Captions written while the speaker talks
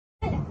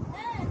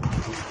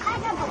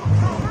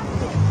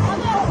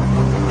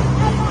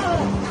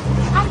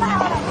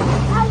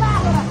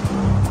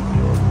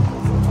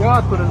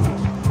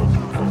4.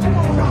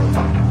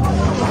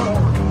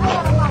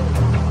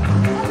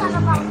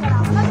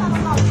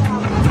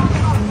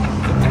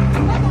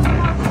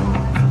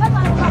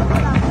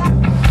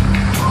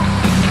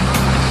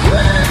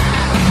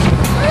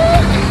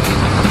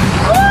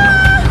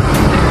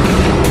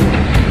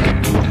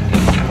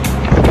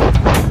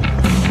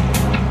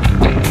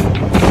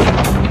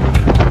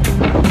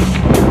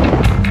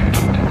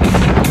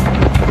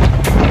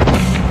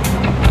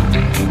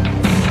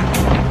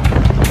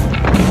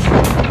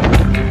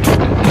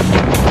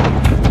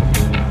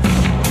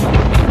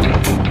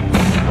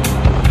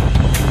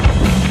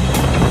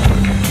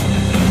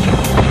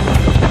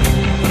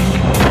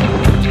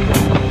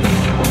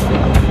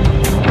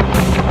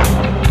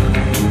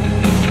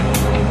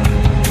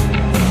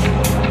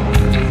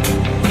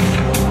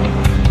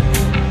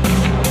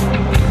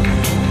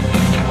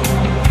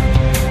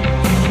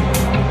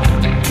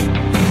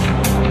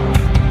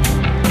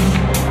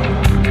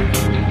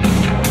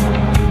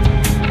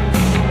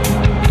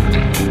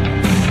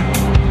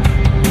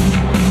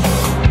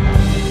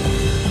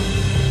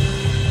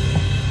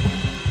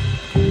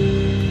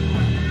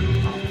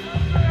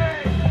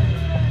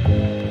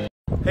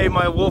 Hey,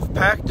 my wolf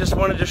pack, just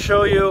wanted to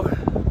show you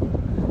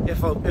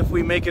if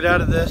we make it out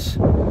of this.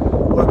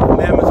 We're up at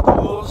Mammoth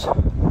Pools.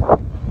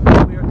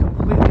 We are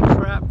completely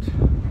trapped.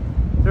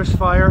 There's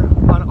fire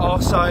on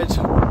all sides,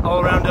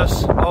 all around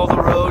us. All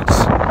the roads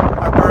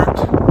are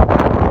burnt.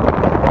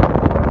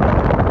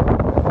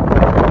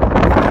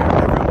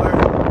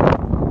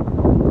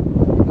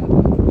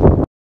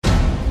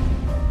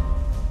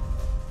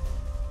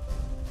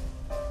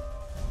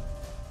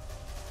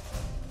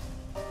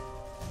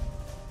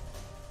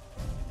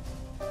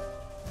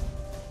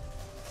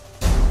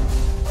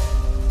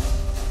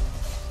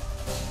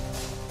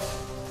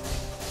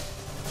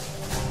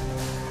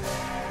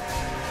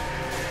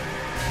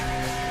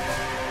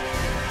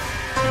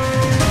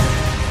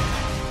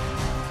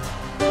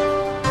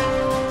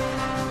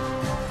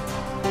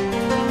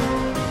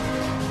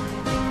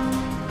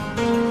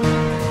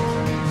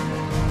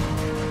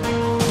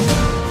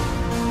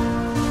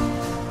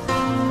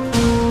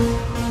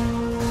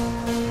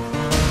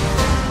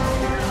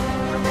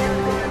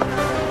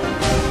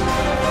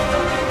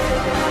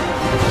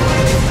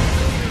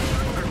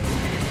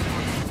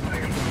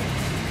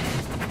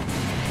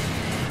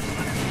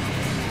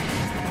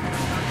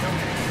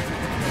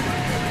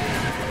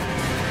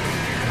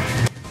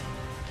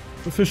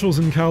 Officials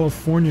in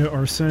California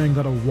are saying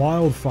that a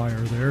wildfire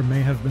there may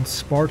have been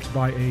sparked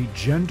by a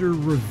gender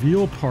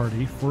reveal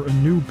party for a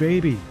new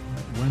baby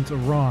that went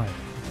awry.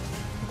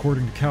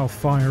 According to CAL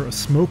FIRE, a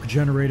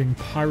smoke-generating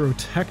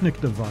pyrotechnic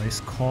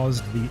device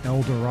caused the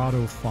El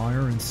Dorado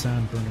fire in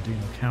San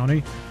Bernardino County.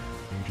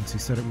 The agency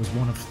said it was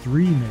one of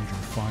 3 major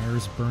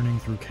fires burning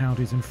through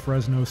counties in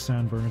Fresno,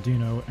 San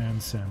Bernardino,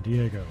 and San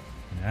Diego,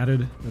 and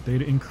added that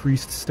they'd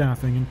increased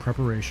staffing in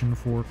preparation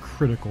for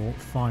critical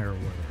fire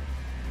weather.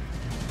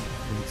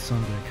 Late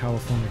Sunday,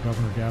 California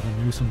Governor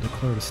Gavin Newsom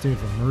declared a state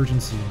of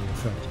emergency in the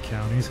affected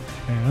counties,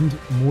 and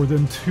more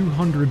than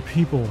 200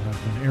 people have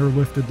been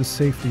airlifted to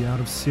safety out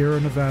of Sierra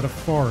Nevada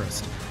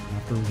forest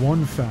after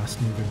one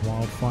fast-moving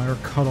wildfire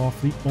cut off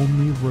the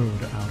only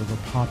road out of a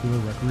popular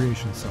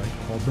recreation site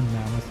called the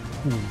Mammoth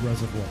Pool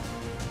Reservoir.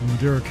 The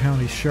Madera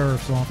County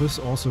Sheriff's Office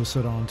also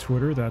said on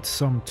Twitter that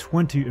some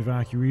 20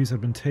 evacuees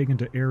have been taken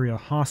to area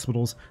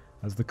hospitals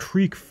as the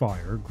Creek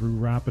Fire grew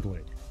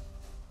rapidly.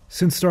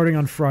 Since starting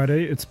on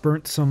Friday, it's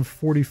burnt some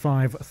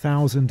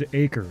 45,000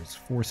 acres,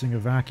 forcing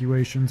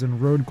evacuations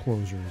and road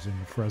closures in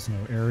the Fresno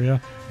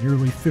area.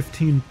 Nearly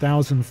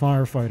 15,000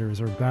 firefighters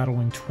are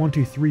battling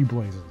 23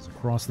 blazes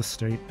across the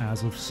state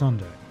as of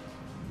Sunday.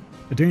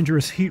 A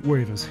dangerous heat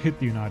wave has hit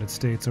the United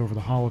States over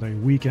the holiday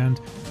weekend.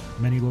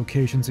 Many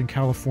locations in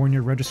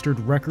California registered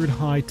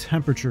record-high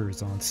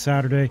temperatures on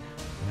Saturday.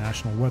 The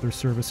National Weather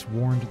Service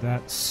warned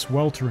that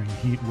sweltering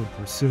heat would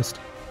persist,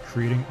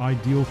 creating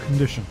ideal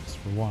conditions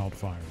for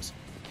wildfires.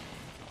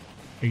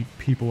 8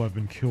 people have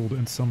been killed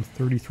and some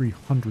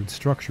 3,300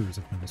 structures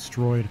have been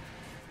destroyed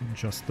in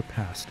just the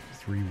past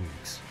 3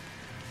 weeks.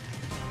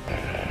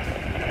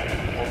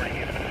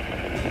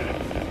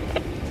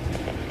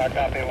 Our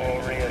copy will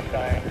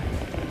reassign.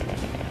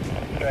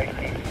 Strike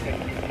team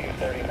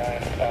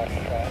 6239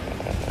 Foxtrot.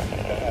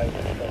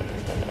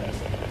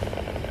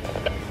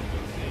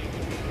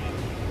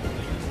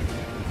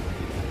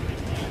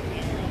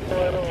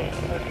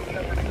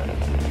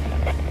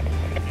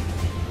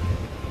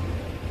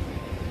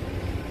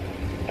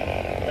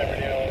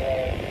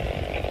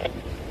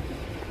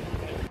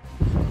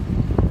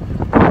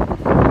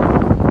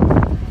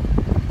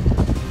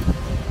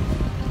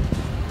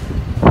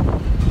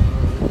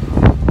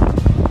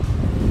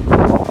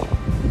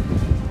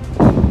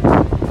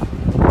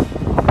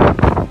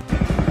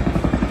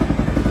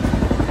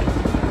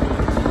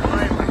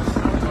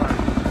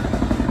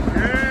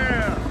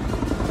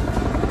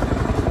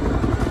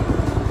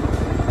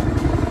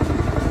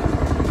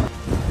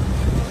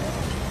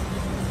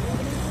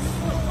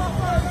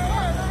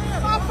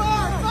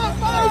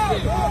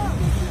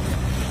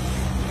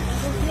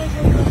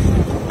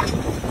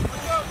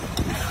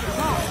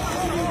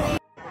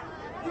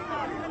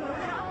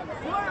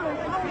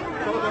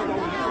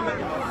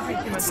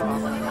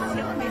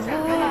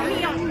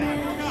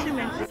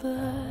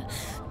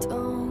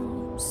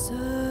 Don't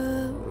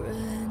surrender.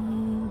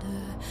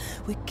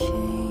 We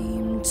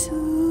came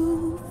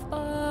too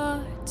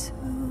far to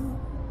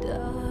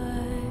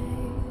die.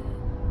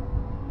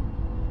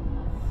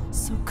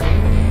 So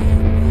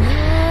claim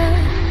your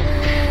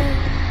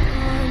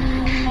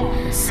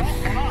weapons.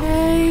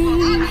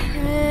 Ain't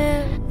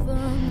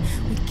heaven.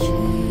 We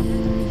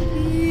came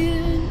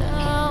here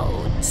now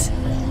to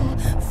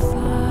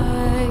fight.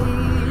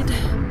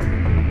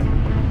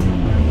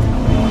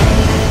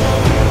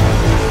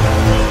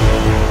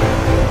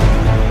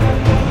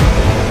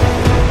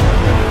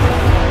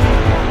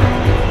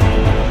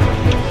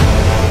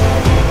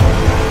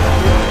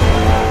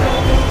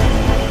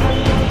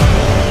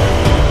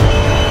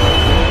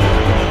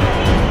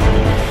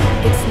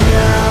 It's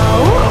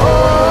now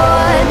or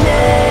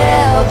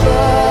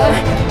never.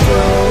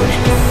 Don't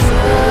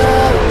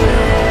surrender.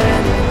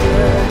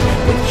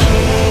 We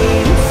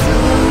came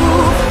too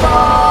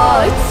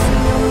far to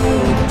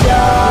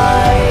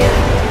die.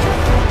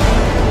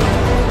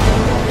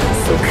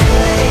 So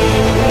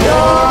claim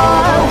your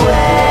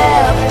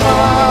weapon.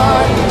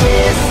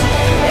 This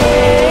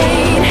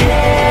ain't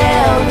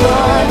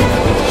heaven.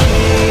 We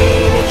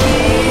came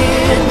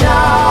here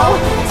now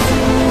to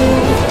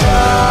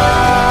fight.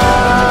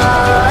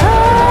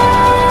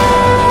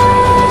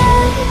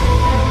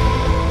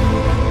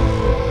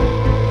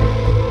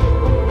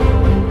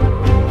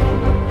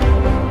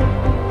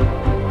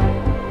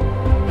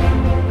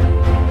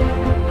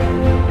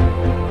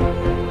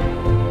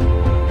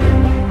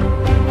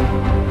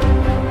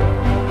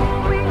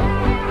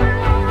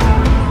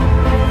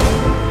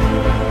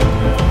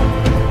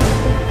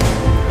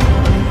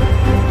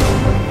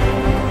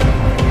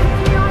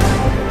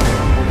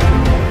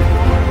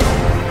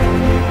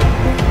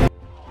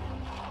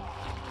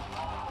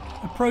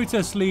 A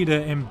protest leader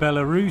in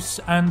Belarus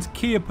and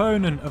key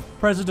opponent of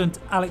President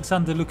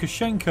Alexander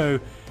Lukashenko,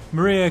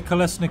 Maria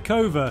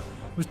Kolesnikova,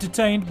 was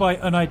detained by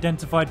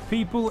unidentified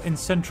people in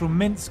central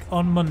Minsk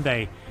on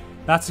Monday.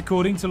 That's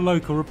according to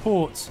local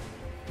reports.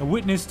 A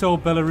witness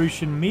told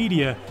Belarusian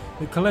media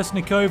that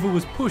Kolesnikova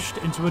was pushed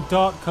into a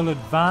dark-coloured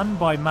van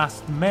by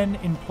masked men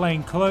in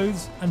plain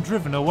clothes and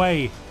driven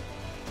away.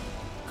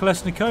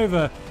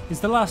 Kolesnikova is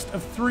the last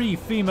of 3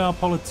 female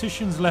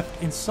politicians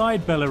left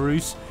inside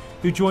Belarus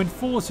who joined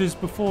forces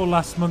before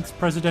last month's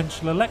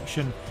presidential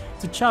election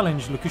to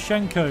challenge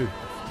Lukashenko.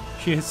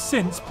 She has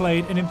since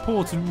played an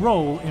important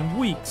role in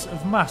weeks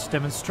of mass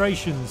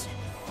demonstrations.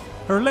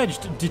 Her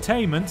alleged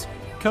detainment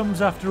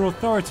comes after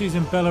authorities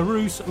in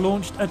Belarus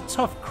launched a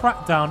tough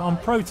crackdown on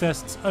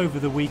protests over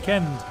the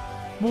weekend.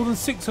 More than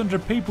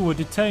 600 people were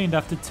detained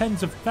after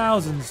tens of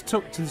thousands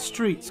took to the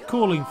streets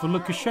calling for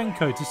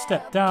Lukashenko to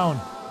step down.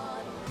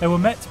 They were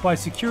met by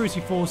security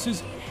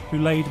forces who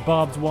laid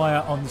barbed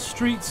wire on the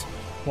streets,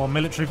 while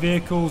military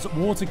vehicles,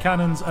 water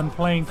cannons and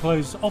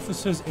plainclothes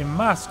officers in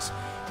masks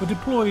were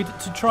deployed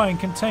to try and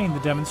contain the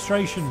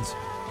demonstrations.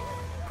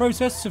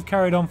 Protests have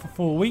carried on for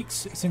 4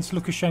 weeks since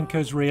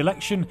Lukashenko's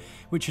re-election,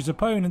 which his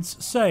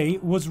opponents say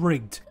was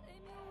rigged.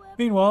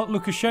 Meanwhile,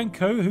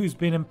 Lukashenko, who's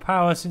been in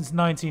power since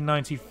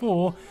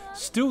 1994,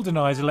 still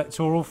denies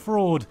electoral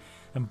fraud,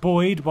 and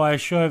buoyed by a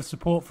show of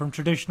support from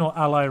traditional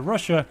ally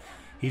Russia,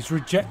 he's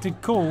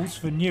rejected calls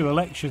for new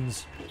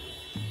elections.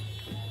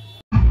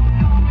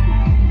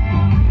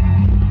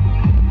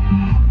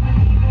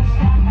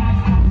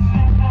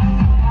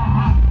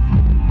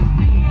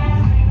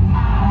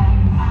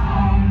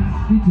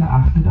 Bitte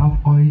achtet auf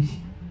euch,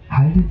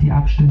 haltet die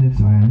Abstände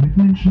zu euren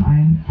Mitmenschen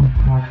ein und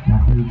tragt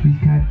nach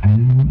Möglichkeit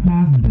eine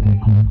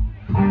Mund-Nasen-Bedeckung.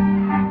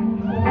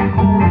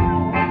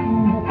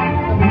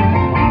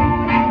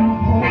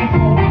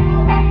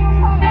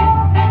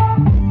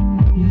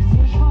 Ist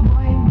frisch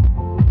vorbei,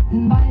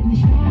 denn bald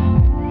nicht mehr.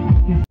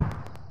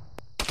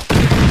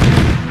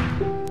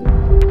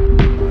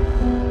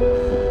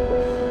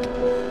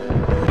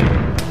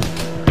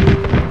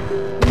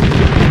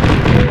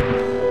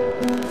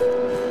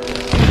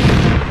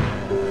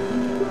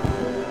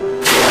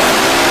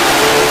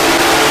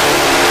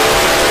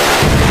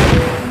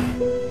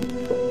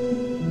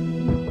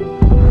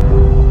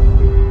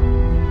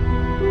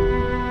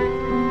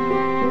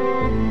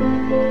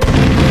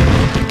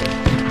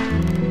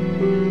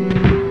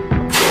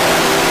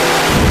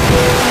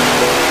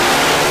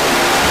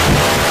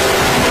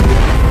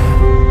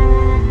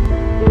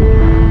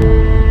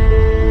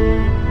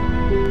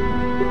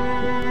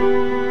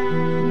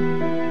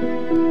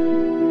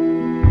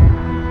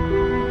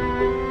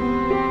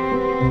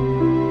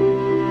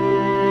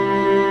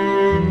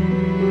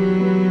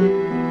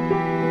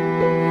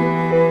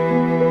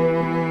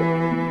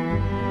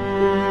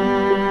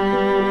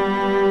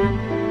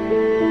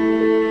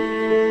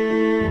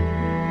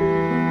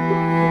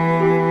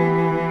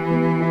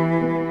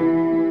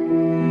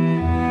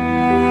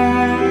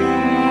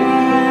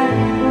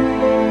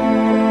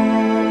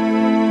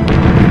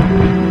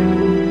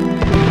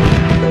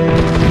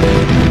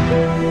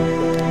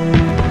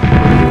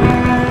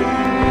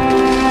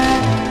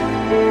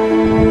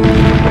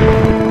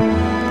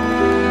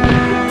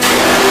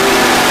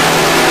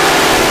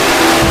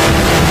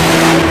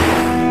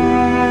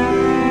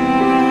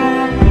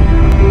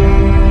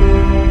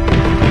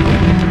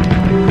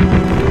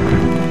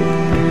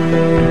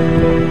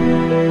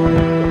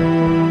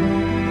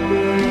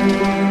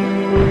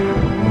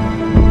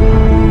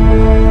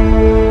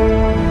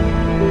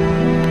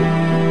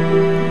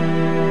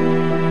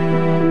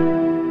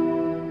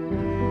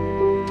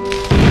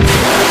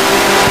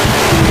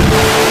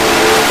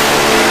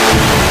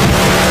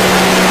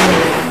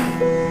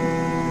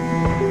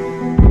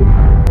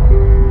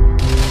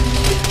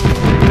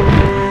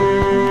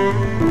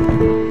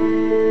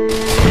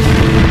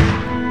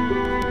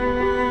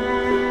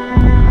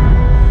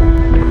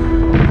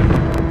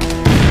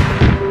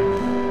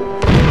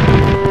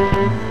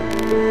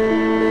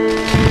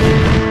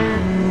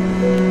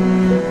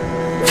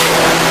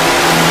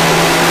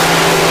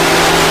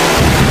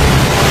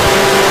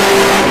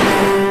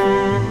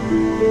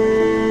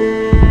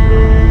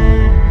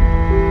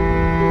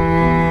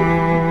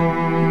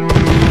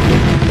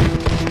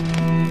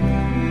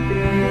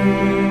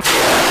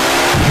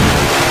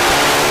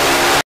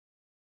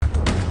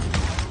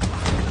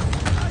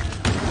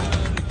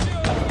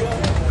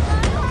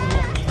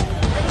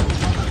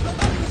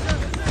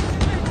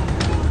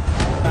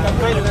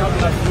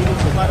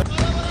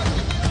 Great.